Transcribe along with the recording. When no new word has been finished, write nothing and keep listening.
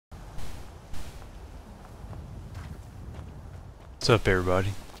What's up, everybody?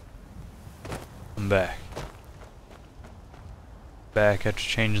 I'm back. Back after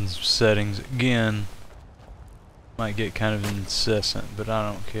changing some settings again. Might get kind of incessant, but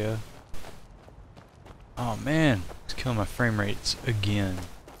I don't care. Oh man, it's killing my frame rates again.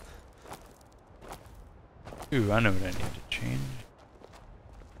 Ooh, I know what I need to change.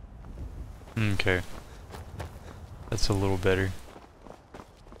 Okay. That's a little better.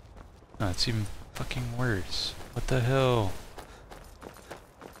 No, it's even fucking worse. What the hell?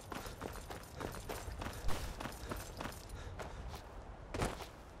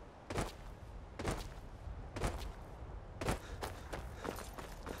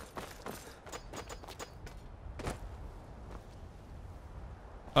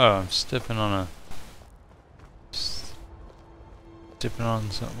 Oh, I'm stepping on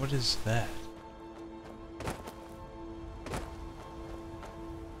something. What is that?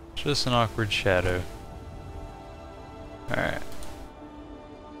 Just an awkward shadow. Alright.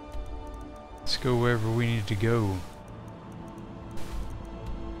 Let's go wherever we need to go.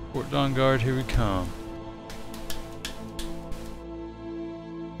 Fort Dawnguard, here we come.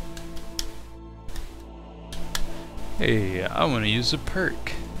 Hey, I want to use a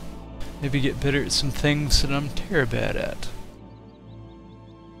perk. Maybe get better at some things that I'm terrible at.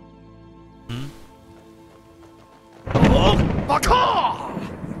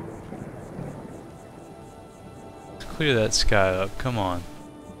 Let's clear that sky up, come on.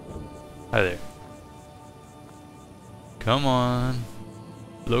 Hi there. Come on.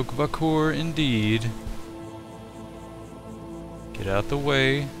 Lokvakor indeed. Get out the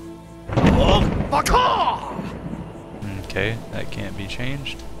way. Okay, that can't be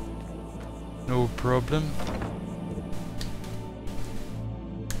changed. No problem.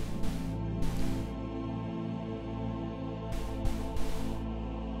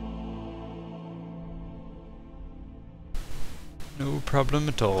 No problem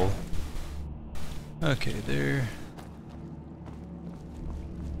at all. Okay, there.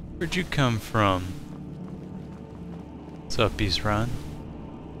 Where'd you come from? What's up, Isran?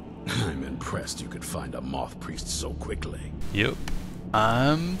 I'm impressed you could find a moth priest so quickly. Yep.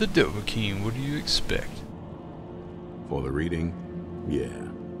 I'm the Dovahkiin. What do you expect? For the reading? Yeah.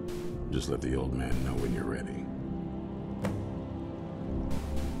 Just let the old man know when you're ready.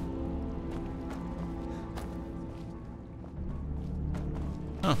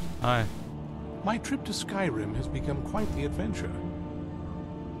 Oh, hi. My trip to Skyrim has become quite the adventure.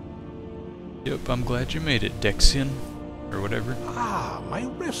 Yep, I'm glad you made it, Dexian. Or whatever. Ah, my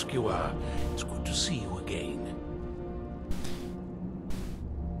rescuer. It's good to see you again.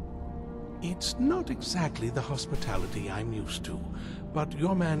 It's not exactly the hospitality I'm used to, but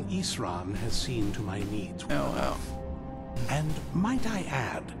your man Isran has seen to my needs well enough. And might I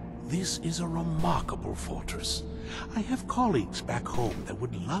add, this is a remarkable fortress. I have colleagues back home that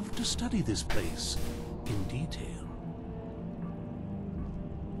would love to study this place in detail.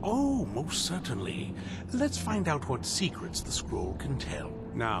 Oh, most certainly. Let's find out what secrets the scroll can tell.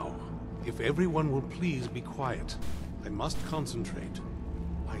 Now, if everyone will please be quiet, I must concentrate.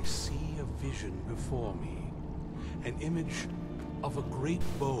 I see a vision before me, an image of a great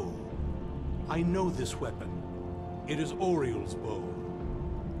bow. I know this weapon. It is Oriel's bow.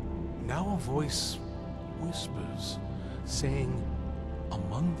 Now a voice whispers, saying,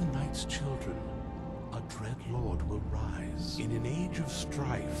 among the night's children, a dread lord will rise. In an age of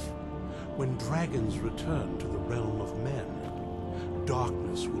strife, when dragons return to the realm of men,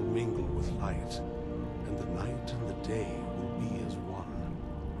 darkness will mingle with light, and the night and the day will be as one.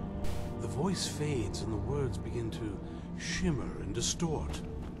 The voice fades and the words begin to shimmer and distort.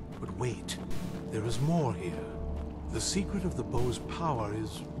 But wait, there is more here. The secret of the bow's power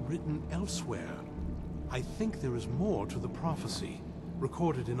is written elsewhere. I think there is more to the prophecy,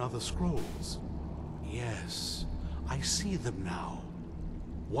 recorded in other scrolls. Yes, I see them now.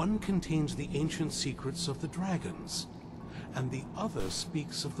 One contains the ancient secrets of the dragons, and the other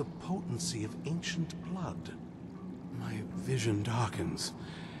speaks of the potency of ancient blood. My vision darkens,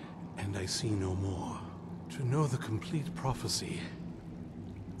 and I see no more. To know the complete prophecy,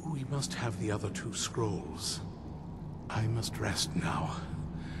 we must have the other two scrolls. I must rest now.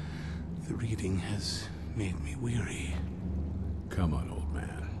 The reading has made me weary. Come on, old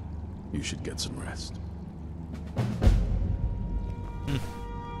man. You should get some rest.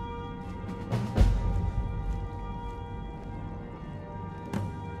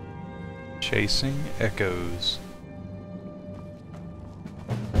 Chasing echoes.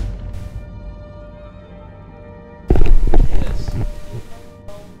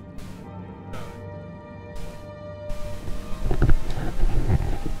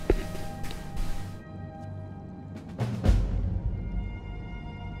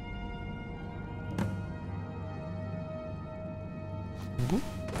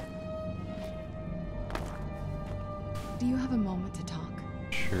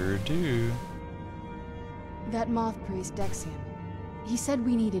 Sure do. That moth priest, Dexian. He said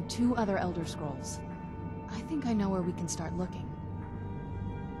we needed 2 other Elder Scrolls. I think I know where we can start looking.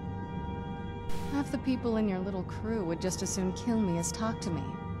 Half the people in your little crew would just as soon kill me as talk to me.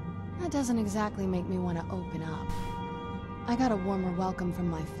 That doesn't exactly make me want to open up. I got a warmer welcome from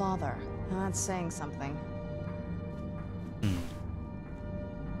my father, and that's saying something.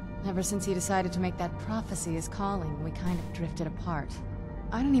 Ever since he decided to make that prophecy his calling, we kind of drifted apart.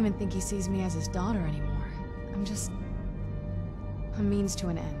 I don't even think he sees me as his daughter anymore. I'm just a means to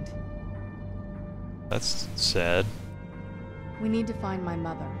an end. That's sad. We need to find my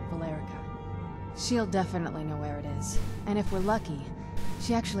mother, Valerica. She'll definitely know where it is. And if we're lucky,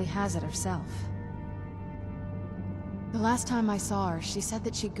 she actually has it herself. The last time I saw her, she said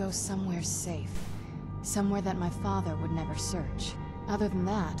that she'd go somewhere safe. Somewhere that my father would never search. Other than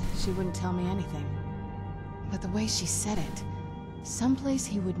that, she wouldn't tell me anything. But the way she said it, someplace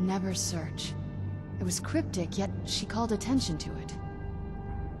he would never search. It was cryptic, yet she called attention to it.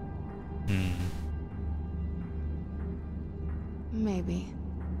 Maybe.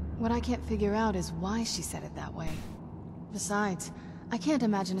 What I can't figure out is why she said it that way. Besides, I can't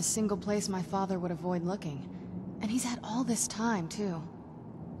imagine a single place my father would avoid looking. And he's had all this time, too.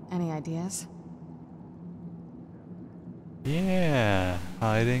 Any ideas? Yeah,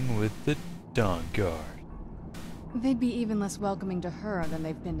 hiding with the Dawnguard. They'd be even less welcoming to her than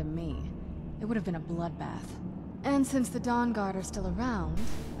they've been to me. It would have been a bloodbath. And since the Dawnguard are still around,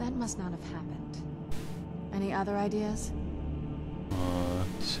 that must not have happened. Any other ideas?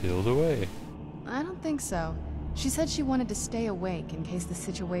 Sealed away. I don't think so. She said she wanted to stay awake in case the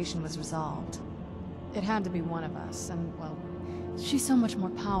situation was resolved. It had to be one of us, and, well, she's so much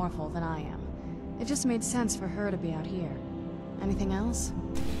more powerful than I am. It just made sense for her to be out here. Anything else?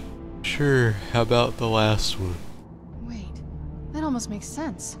 Sure, how about the last one? Wait, that almost makes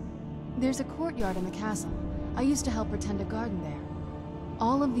sense. There's a courtyard in the castle. I used to help her tend a garden there.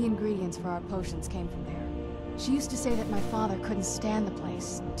 All of the ingredients for our potions came from there. She used to say that my father couldn't stand the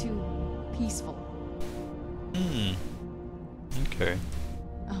place. Too peaceful. Okay.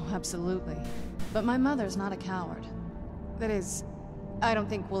 Oh, absolutely. But my mother's not a coward. That is, I don't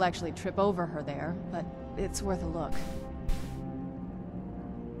think we'll actually trip over her there, but it's worth a look.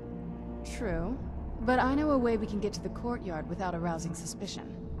 True, but I know a way we can get to the courtyard without arousing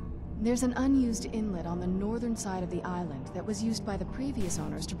suspicion. There's an unused inlet on the northern side of the island that was used by the previous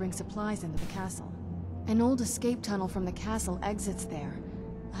owners to bring supplies into the castle. An old escape tunnel from the castle exits there.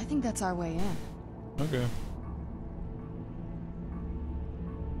 I think that's our way in. Okay.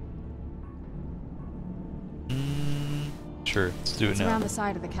 Sure, let's do it now. It's around the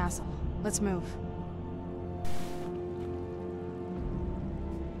side of the castle. Let's move.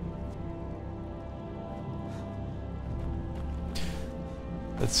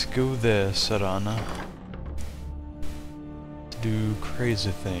 Let's go there, Sarana. To do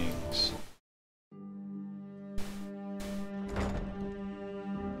crazy things.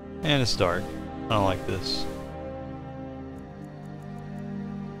 And it's dark. I don't like this.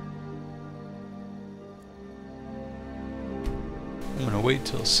 I'm gonna wait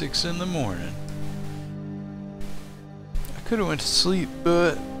till 6 in the morning. I could've went to sleep,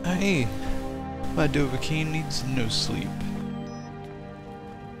 but hey, my Dovahkiin needs no sleep.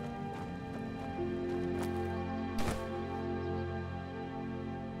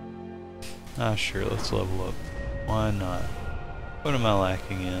 Ah, sure, let's level up. Why not? What am I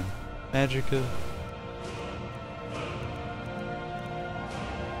lacking in? Magicka?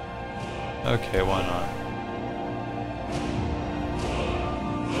 Okay, why not?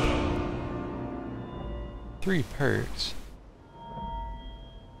 Three perks.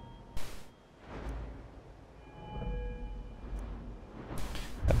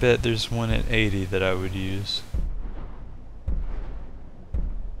 I bet there's one at 80 that I would use.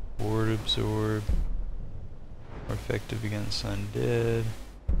 Ward absorb. More effective against undead.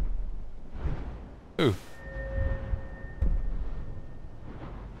 Ooh.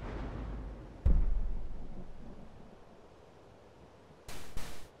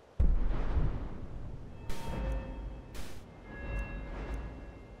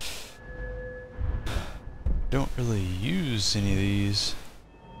 Don't really use any of these.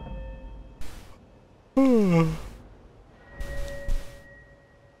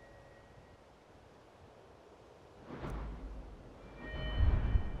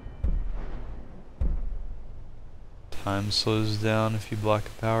 Time slows down if you block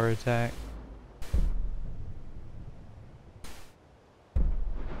a power attack.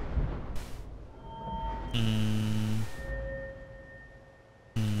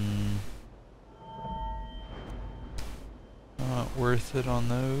 Not worth it on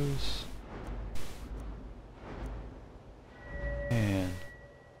those. Man.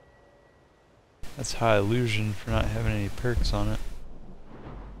 That's high illusion for not having any perks on it.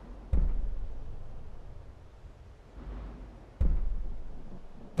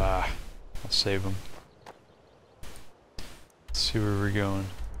 Bah. I'll save them. Let's see where we're going.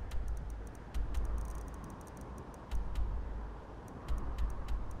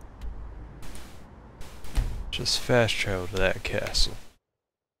 Just fast travel to that castle.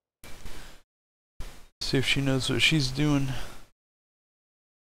 See if she knows what she's doing.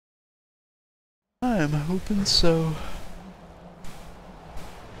 I'm hoping so.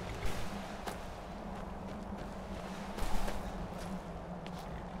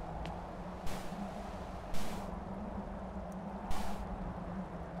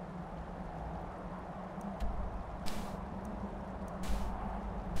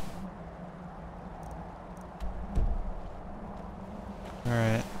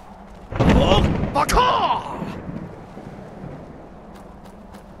 Alright.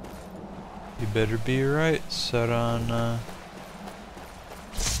 You better be right, set on,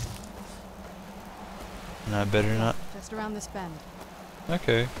 and I better not. Just around this bend.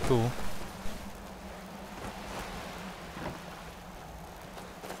 Okay, cool.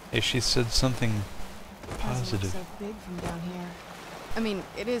 Hey, she said something positive. Doesn't look so big from down here. I mean,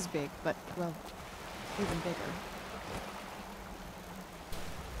 it is big, but, well, even bigger.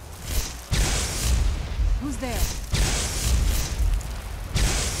 Who's there?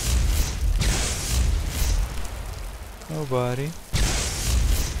 Nobody.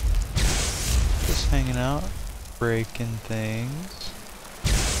 Just hanging out, breaking things.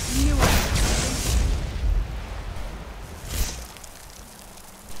 Knew it.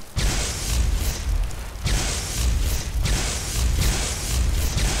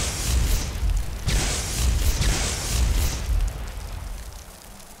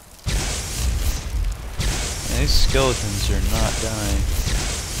 These skeletons are not dying.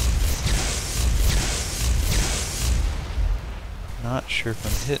 Not sure if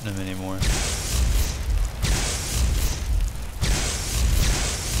I'm hitting them anymore.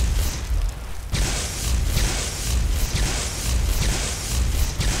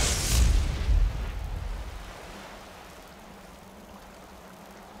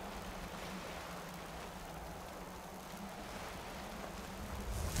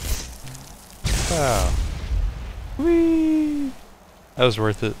 Wow. Whee! That was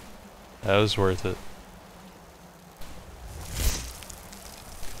worth it. That was worth it.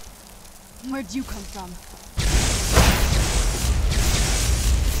 Where'd you come from?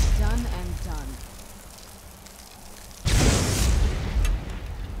 Done and done.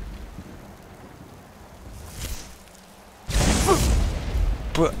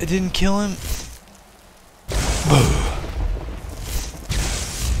 But it didn't kill him.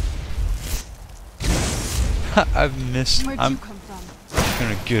 I've missed. Where'd I'm you come from?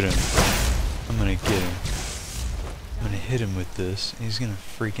 gonna get him. I'm gonna get him. I'm gonna hit him with this, and he's gonna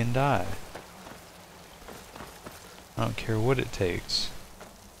freaking die. I don't care what it takes.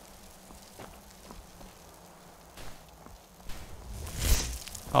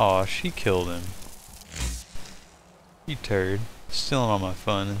 Aw, she killed him. You turd. Stealing all my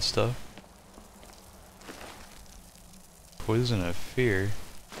fun and stuff. Poison of fear.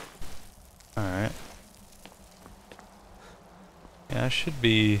 Alright. Yeah, I should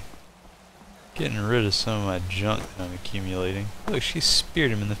be getting rid of some of my junk that I'm accumulating. Look, she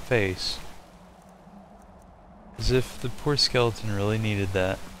speared him in the face. As if the poor skeleton really needed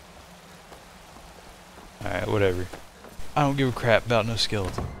that. Alright, whatever. I don't give a crap about no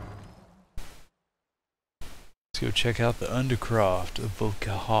skeleton. Let's go check out the Undercroft of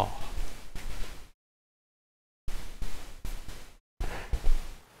Volkahal.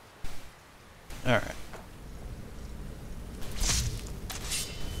 Alright.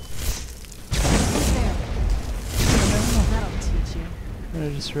 That'll teach you. What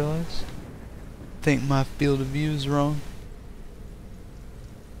did I just realize? Think my field of view is wrong.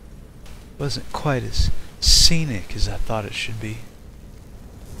 Wasn't quite as scenic as I thought it should be.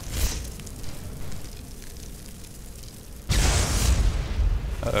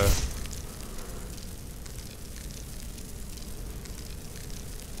 Uh-oh.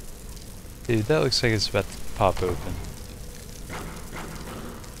 Dude, that looks like it's about to pop open.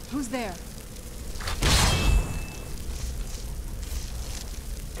 Who's there?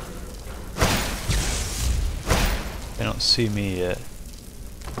 They don't see me yet.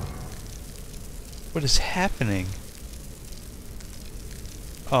 What is happening?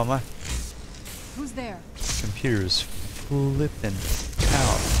 Oh, my Who's there? computer is flipping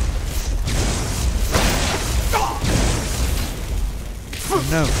out.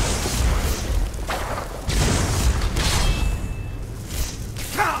 No.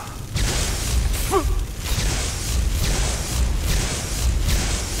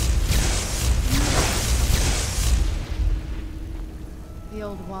 The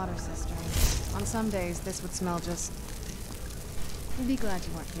old water cistern. On some days, this would smell just... We'll be glad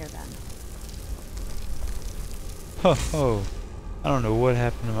you weren't here then. Ho ho. I don't know what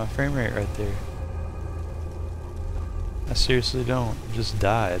happened to my frame rate right there. I seriously don't. It just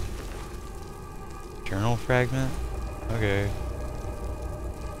died. Journal fragment? Okay.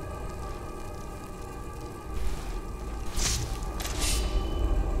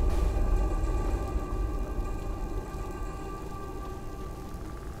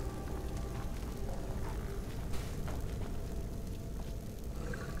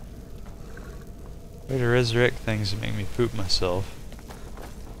 Way to resurrect things that make me poop myself.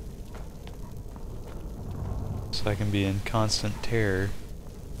 So I can be in constant terror.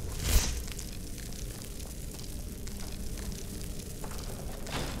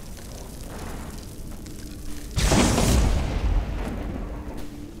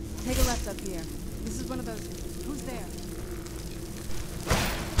 Take a left up here. This is one of those... Who's there?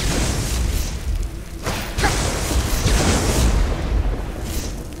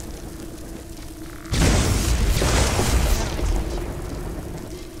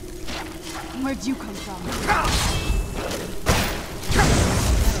 Where'd you come from?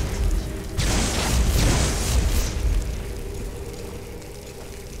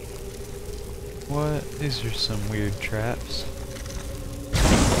 What? These are some weird traps.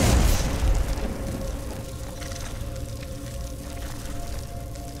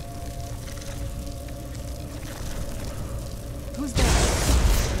 Who's there?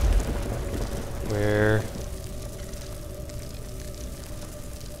 Where?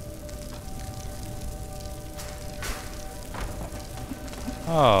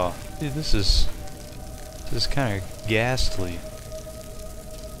 Oh, dude, this is kind of ghastly.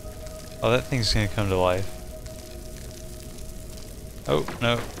 Oh, that thing's gonna come to life. Oh,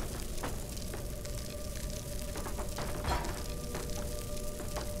 no.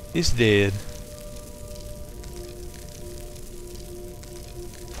 He's dead.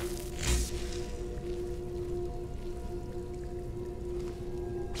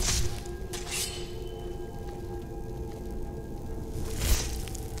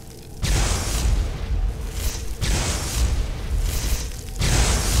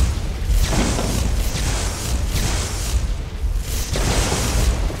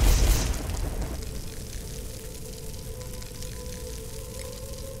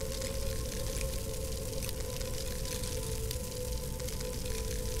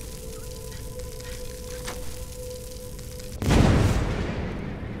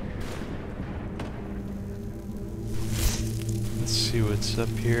 Let's see what's up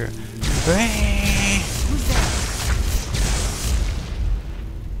here. Who's there?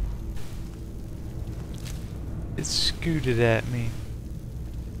 It scooted at me.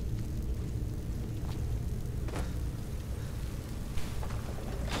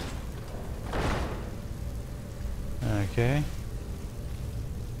 Okay.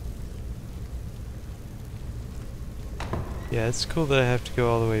 Yeah, it's cool that I have to go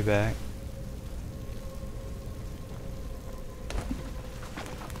all the way back.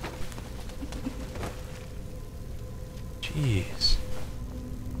 Jeez.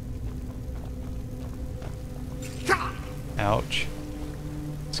 Ouch.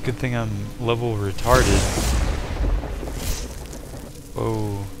 It's a good thing I'm level retarded.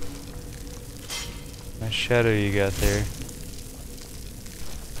 Whoa. Nice shadow you got there.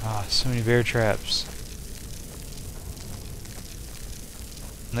 Ah, so many bear traps.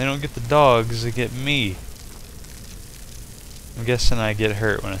 And they don't get the dogs, they get me. I'm guessing I get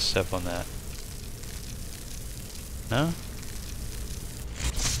hurt when I step on that. No?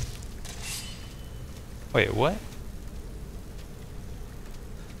 Wait, what?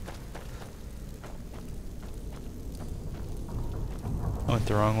 I went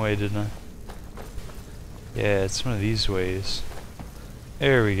the wrong way, didn't I? Yeah, it's one of these ways.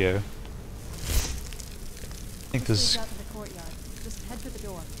 There we go. I think this... Out to the courtyard. Just head to the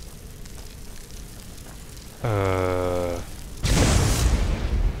door.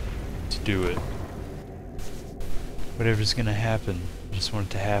 Let's do it. Whatever's gonna happen, I just want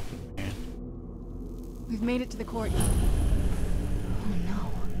it to happen, man. We've made it to the courtyard. Oh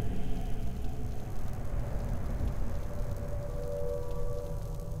no.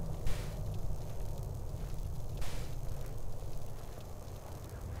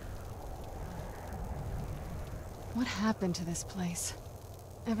 What happened to this place?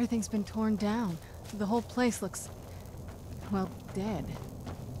 Everything's been torn down. The whole place looks, well, dead.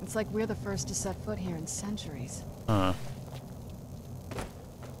 It's like we're the first to set foot here in centuries. Huh.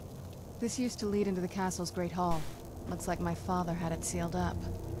 This used to lead into the castle's great hall. Looks like my father had it sealed up.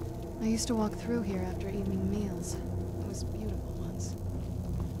 I used to walk through here after evening meals. It was beautiful once.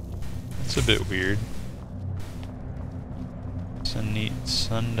 That's a bit weird. It's a neat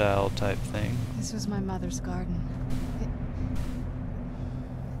sundial type thing. This was my mother's garden.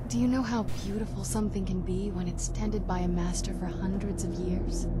 Do you know how beautiful something can be when it's tended by a master for hundreds of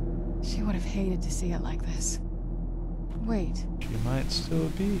years? She would have hated to see it like this. Wait. She might still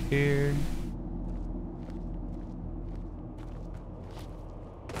be here.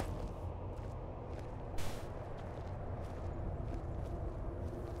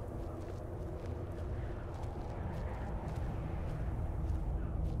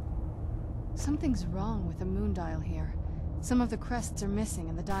 Something's wrong with the moon dial here. Some of the crests are missing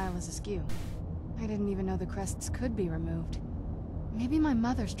and the dial is askew. I didn't even know the crests could be removed. Maybe my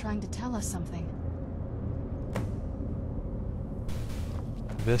mother's trying to tell us something.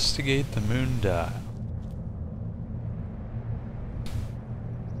 Investigate the moon dial.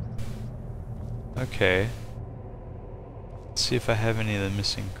 Okay. Let's see if I have any of the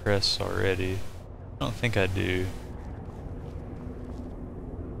missing crests already. I don't think I do.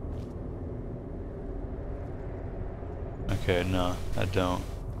 Okay, no, I don't.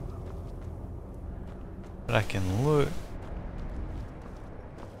 But I can look.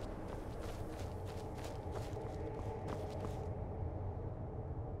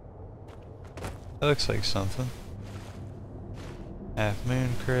 That looks like something. Half moon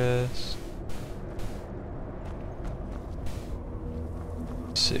crest.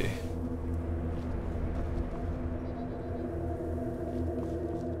 Let's see.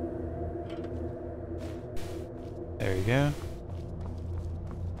 There you go.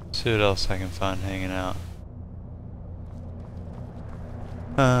 See what else I can find hanging out.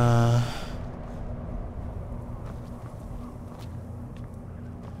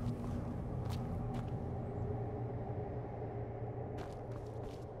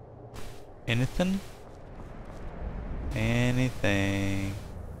 Anything? Anything.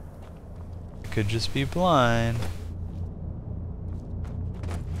 I could just be blind.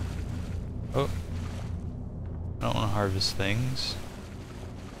 Oh. I don't want to harvest things.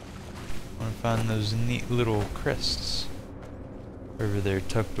 I want to find those neat little crests over there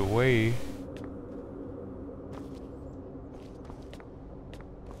tucked away.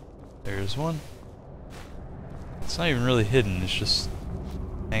 There's one. It's not even really hidden, it's just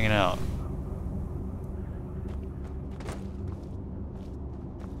hanging out.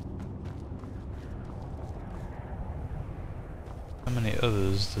 How many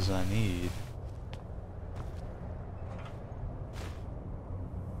others does I need?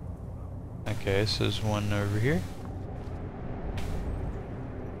 Okay, so there's one over here.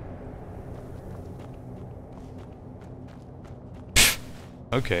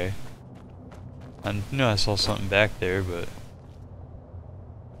 Okay. I knew I saw something back there, but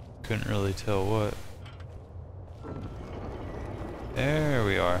couldn't really tell what. There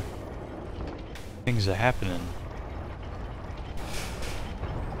we are. Things are happening.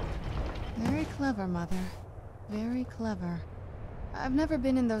 Very clever, Mother. Very clever. I've never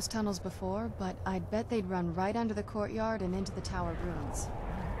been in those tunnels before, but I'd bet they'd run right under the courtyard and into the tower ruins.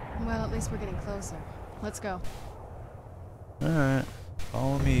 Well, at least we're getting closer. Let's go. Alright.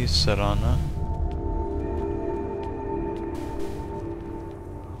 Follow me, Sarana.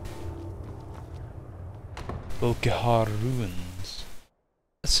 Volkihar ruins.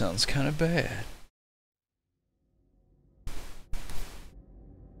 That sounds kind of bad.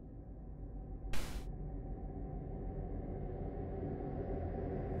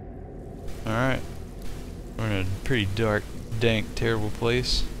 Alright. We're in a pretty dark, dank, terrible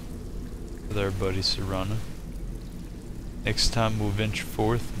place with our buddy Sarana. Next time we'll venture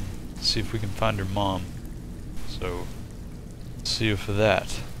forth and see if we can find her mom. So, see you for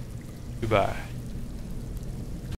that. Goodbye.